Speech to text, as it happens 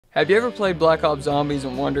Have you ever played Black Ops Zombies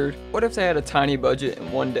and wondered, what if they had a tiny budget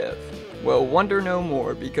and one dev? Well, wonder no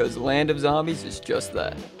more, because Land of Zombies is just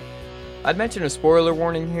that. I'd mention a spoiler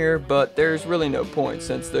warning here, but there's really no point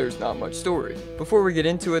since there's not much story. Before we get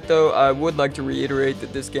into it though, I would like to reiterate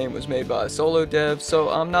that this game was made by a solo dev, so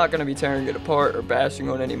I'm not going to be tearing it apart or bashing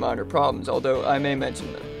on any minor problems, although I may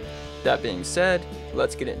mention them. That being said,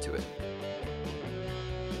 let's get into it.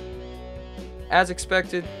 As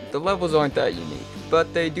expected, the levels aren't that unique,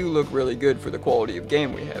 but they do look really good for the quality of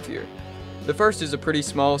game we have here. The first is a pretty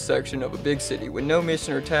small section of a big city with no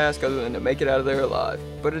mission or task other than to make it out of there alive,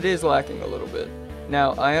 but it is lacking a little bit.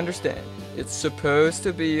 Now, I understand, it's supposed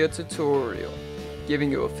to be a tutorial, giving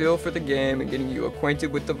you a feel for the game and getting you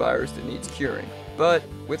acquainted with the virus that needs curing, but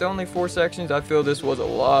with only 4 sections I feel this was a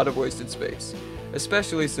lot of wasted space,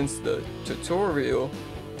 especially since the tutorial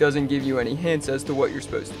doesn't give you any hints as to what you're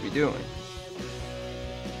supposed to be doing.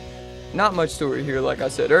 Not much story here like I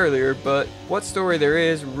said earlier, but what story there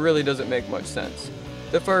is really doesn't make much sense.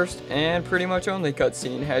 The first, and pretty much only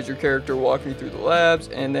cutscene, has your character walking through the labs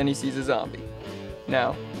and then he sees a zombie.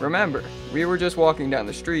 Now, remember, we were just walking down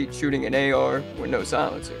the street shooting an AR with no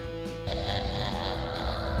silencer.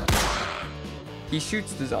 He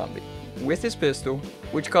shoots the zombie with his pistol,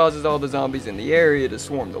 which causes all the zombies in the area to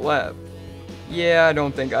swarm the lab. Yeah, I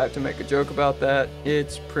don't think I have to make a joke about that,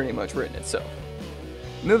 it's pretty much written itself.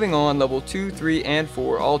 Moving on, level 2, 3, and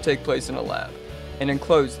 4 all take place in a lab, an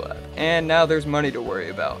enclosed lab, and now there's money to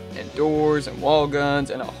worry about, and doors, and wall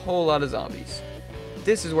guns, and a whole lot of zombies.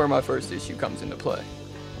 This is where my first issue comes into play.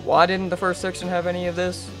 Why didn't the first section have any of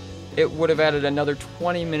this? It would have added another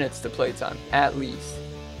 20 minutes to playtime, at least.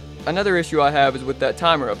 Another issue I have is with that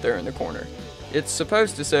timer up there in the corner. It's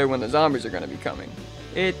supposed to say when the zombies are going to be coming.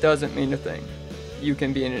 It doesn't mean a thing. You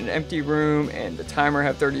can be in an empty room and the timer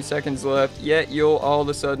have 30 seconds left, yet you'll all of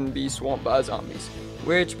a sudden be swamped by zombies.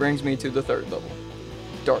 Which brings me to the third level.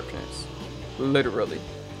 Darkness. Literally.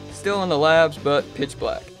 Still in the labs, but pitch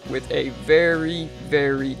black, with a very,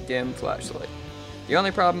 very dim flashlight. The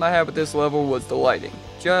only problem I had with this level was the lighting.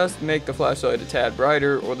 Just make the flashlight a tad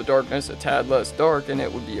brighter or the darkness a tad less dark and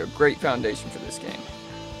it would be a great foundation for this game.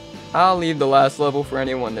 I'll leave the last level for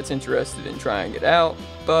anyone that's interested in trying it out,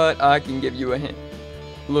 but I can give you a hint.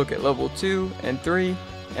 Look at level 2 and 3,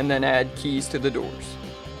 and then add keys to the doors.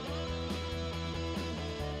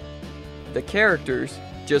 The characters,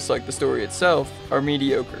 just like the story itself, are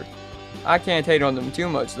mediocre. I can't hate on them too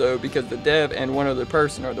much though, because the dev and one other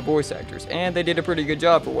person are the voice actors, and they did a pretty good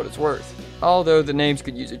job for what it's worth. Although the names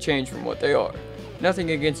could use a change from what they are.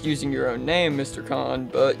 Nothing against using your own name, Mr. Khan,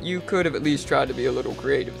 but you could have at least tried to be a little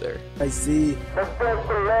creative there. I see.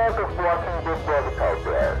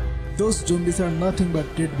 Those zombies are nothing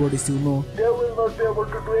but dead bodies, you know. They will not be able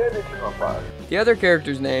to do anything of us. The other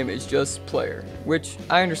character's name is just Player, which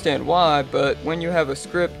I understand why, but when you have a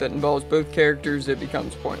script that involves both characters, it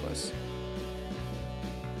becomes pointless.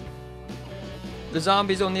 The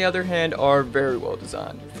zombies, on the other hand, are very well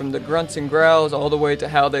designed. From the grunts and growls all the way to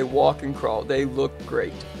how they walk and crawl, they look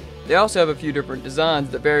great. They also have a few different designs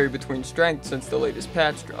that vary between strengths since the latest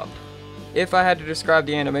patch drop. If I had to describe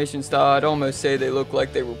the animation style, I'd almost say they look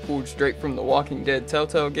like they were pulled straight from the Walking Dead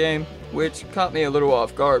Telltale game, which caught me a little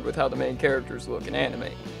off guard with how the main characters look and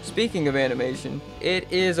animate. Speaking of animation, it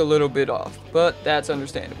is a little bit off, but that's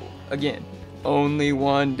understandable. Again, only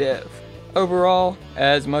one dev. Overall,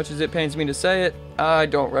 as much as it pains me to say it, I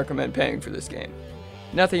don't recommend paying for this game.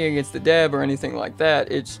 Nothing against the dev or anything like that,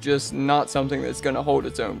 it's just not something that's going to hold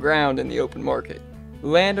its own ground in the open market.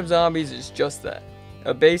 Land of Zombies is just that.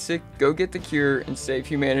 A basic, go get the cure and save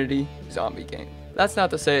humanity zombie game. That's not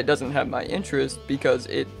to say it doesn't have my interest, because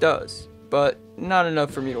it does, but not enough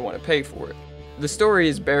for me to want to pay for it. The story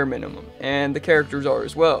is bare minimum, and the characters are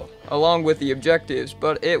as well, along with the objectives,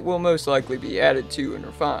 but it will most likely be added to and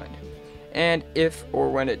refined. And if or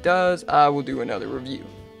when it does, I will do another review.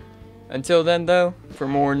 Until then though, for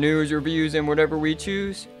more news, reviews, and whatever we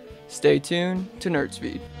choose, stay tuned to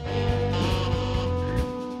Nerdsfeed.